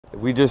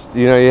We just,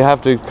 you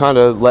have to kind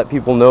of let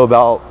people know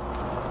about,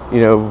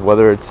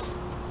 whether it's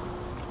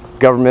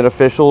government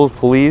officials,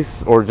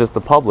 police, or just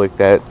the public,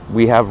 that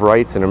we have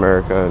rights in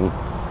America, and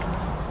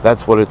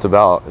that's what it's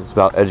about. It's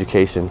about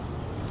education.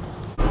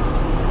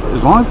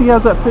 As long as he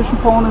has that fishing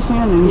pole in his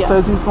hand and he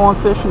says he's going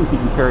fishing, he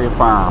can carry a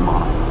firearm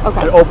on him.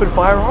 Okay. An open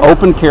firearm?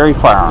 Open carry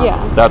firearm.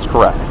 Yeah. That's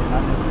correct.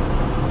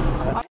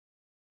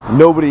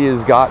 Nobody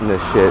has gotten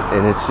this shit,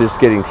 and it's just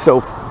getting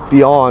so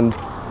beyond,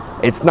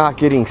 it's not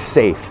getting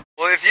safe.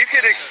 Well, if you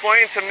could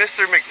explain to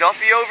Mr.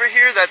 McDuffie over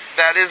here that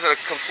that is a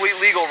complete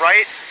legal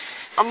right,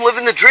 I'm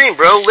living the dream,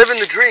 bro. Living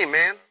the dream,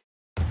 man.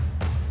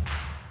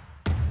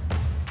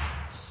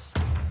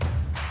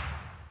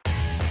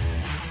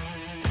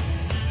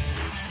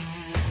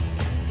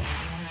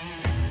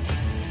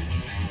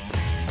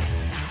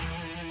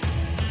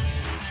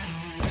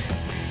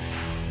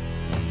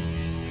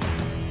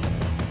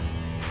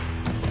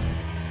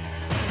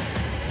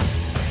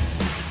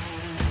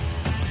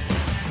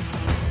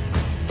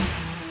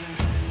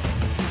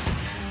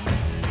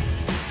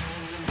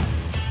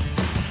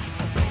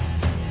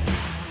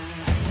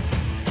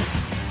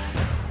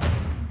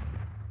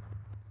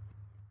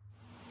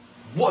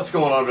 What's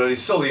going on, everybody?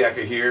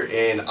 Soliaker here,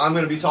 and I'm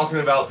going to be talking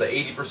about the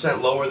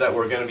 80% lower that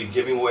we're going to be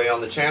giving away on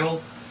the channel.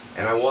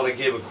 And I want to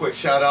give a quick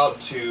shout out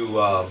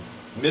to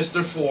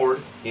Mr.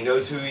 Ford. He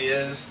knows who he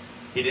is.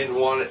 He didn't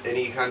want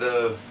any kind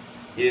of,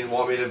 he didn't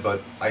want me to,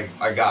 but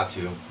I got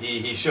to.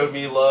 He showed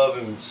me love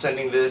in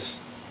sending this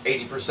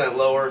 80%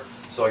 lower,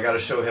 so I got to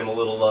show him a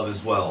little love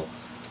as well.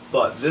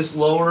 But this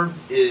lower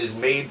is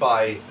made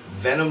by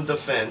Venom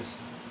Defense,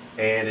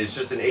 and it's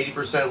just an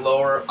 80%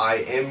 lower. I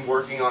am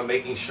working on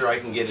making sure I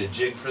can get a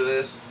jig for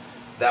this.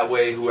 That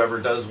way whoever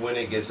does win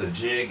it gets a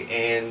jig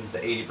and the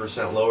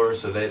 80% lower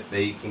so that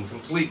they can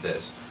complete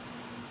this.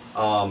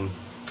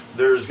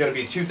 There's going to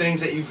be two things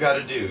that you've got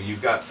to do.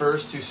 You've got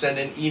first to send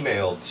an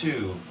email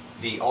to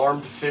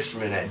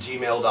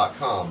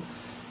thearmedfisherman@gmail.com,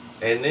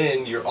 and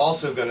then you're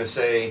also going to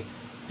say,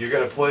 you're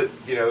going to put,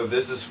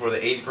 this is for the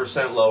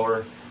 80%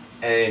 lower,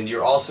 and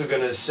you're also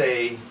going to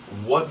say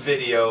what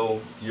video,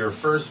 your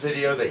first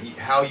video,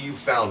 how you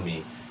found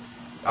me.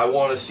 I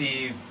want to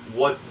see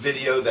what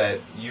video that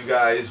you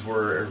guys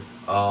were,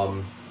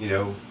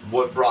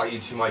 what brought you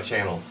to my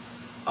channel.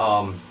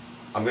 I'm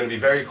going to be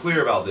very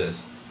clear about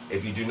this.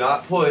 If you do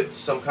not put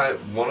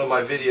one of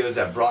my videos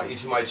that brought you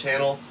to my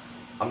channel,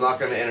 I'm not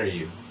going to enter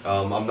you.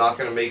 I'm not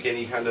going to make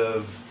any kind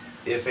of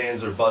ifs,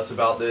 ands, or buts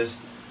about this,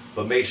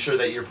 but make sure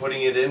that you're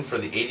putting it in for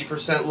the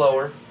 80%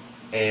 lower,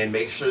 and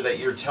make sure that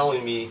you're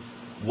telling me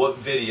what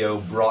video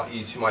brought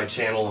you to my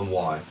channel and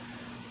why.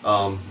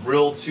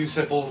 Real two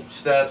simple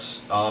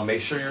steps.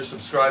 Make sure you're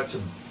subscribed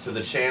to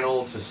the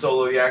channel, to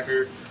Solo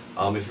Yacker.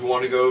 If you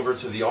want to go over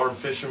to the Armed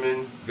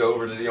Fisherman, go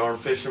over to the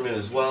Armed Fisherman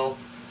as well.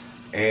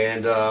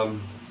 And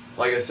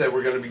like I said,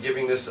 we're going to be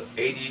giving this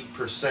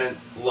 80%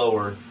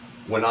 lower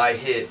when I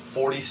hit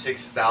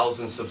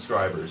 46,000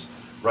 subscribers.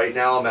 Right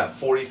now I'm at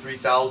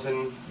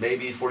 43,000,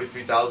 maybe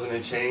 43,000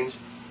 and change.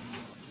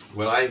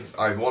 When I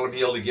want to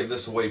be able to give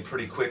this away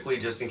pretty quickly,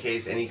 just in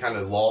case any kind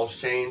of laws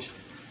change.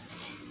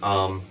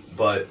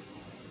 But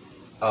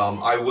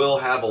I will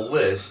have a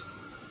list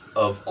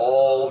of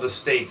all the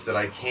states that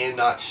I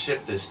cannot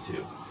ship this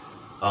to.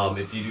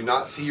 If you do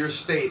not see your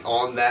state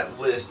on that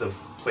list of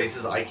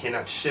places I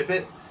cannot ship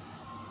it,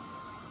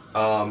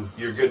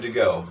 you're good to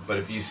go. But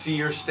if you see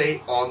your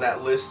state on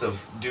that list of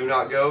do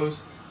not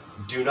goes,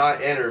 do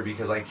not enter,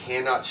 because I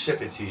cannot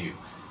ship it to you.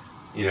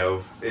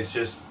 It's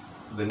just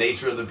the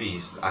nature of the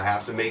beast. I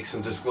have to make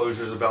some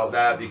disclosures about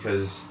that,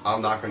 because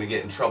I'm not going to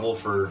get in trouble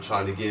for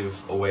trying to give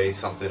away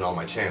something on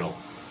my channel.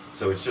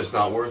 So it's just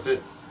not worth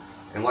it.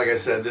 And like I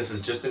said, this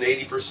is just an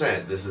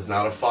 80%. This is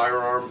not a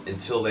firearm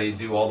until they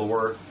do all the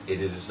work.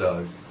 It is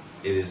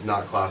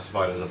not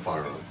classified as a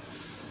firearm.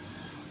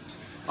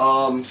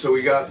 So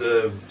we got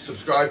the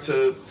subscribe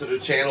to the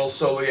channel,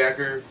 Solo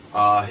Yacker.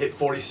 Hit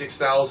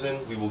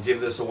 46,000. We will give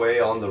this away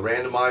on the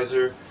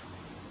randomizer.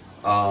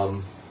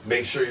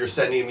 Make sure you're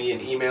sending me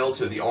an email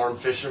to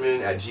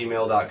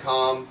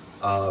thearmedfisherman@gmail.com.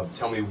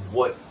 Tell me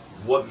what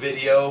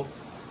video,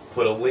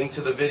 put a link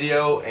to the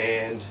video,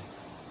 and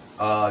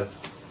how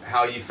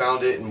you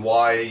found it and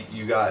why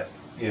you got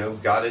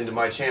into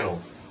my channel.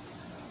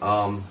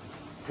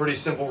 Pretty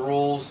simple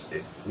rules.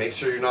 Make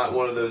sure you're not in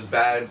one of those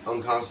bad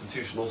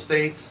unconstitutional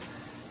states,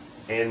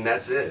 and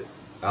that's it.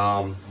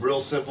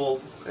 Real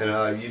simple.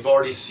 And you've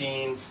already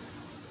seen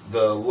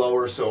the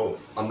lower, so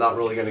I'm not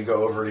really going to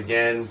go over it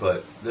again,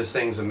 but this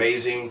thing's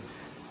amazing.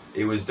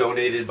 It was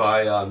donated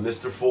by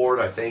Mr. Ford.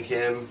 I thank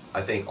him.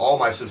 I thank all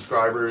my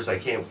subscribers. I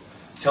can't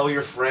tell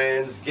your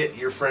friends, get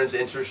your friends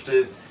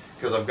interested,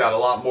 because I've got a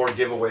lot more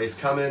giveaways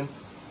coming.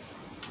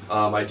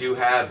 I do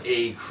have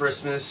a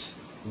Christmas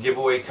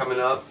giveaway coming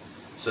up,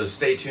 so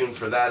stay tuned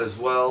for that as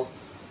well.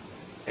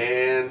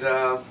 And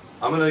I'm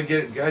going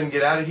to go ahead and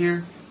get out of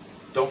here.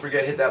 Don't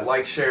forget, hit that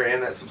like, share,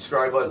 and that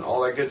subscribe button, all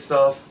that good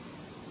stuff.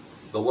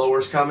 The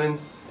lower's coming,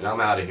 and I'm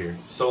out of here.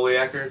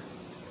 Soliaker,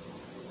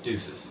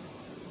 deuces.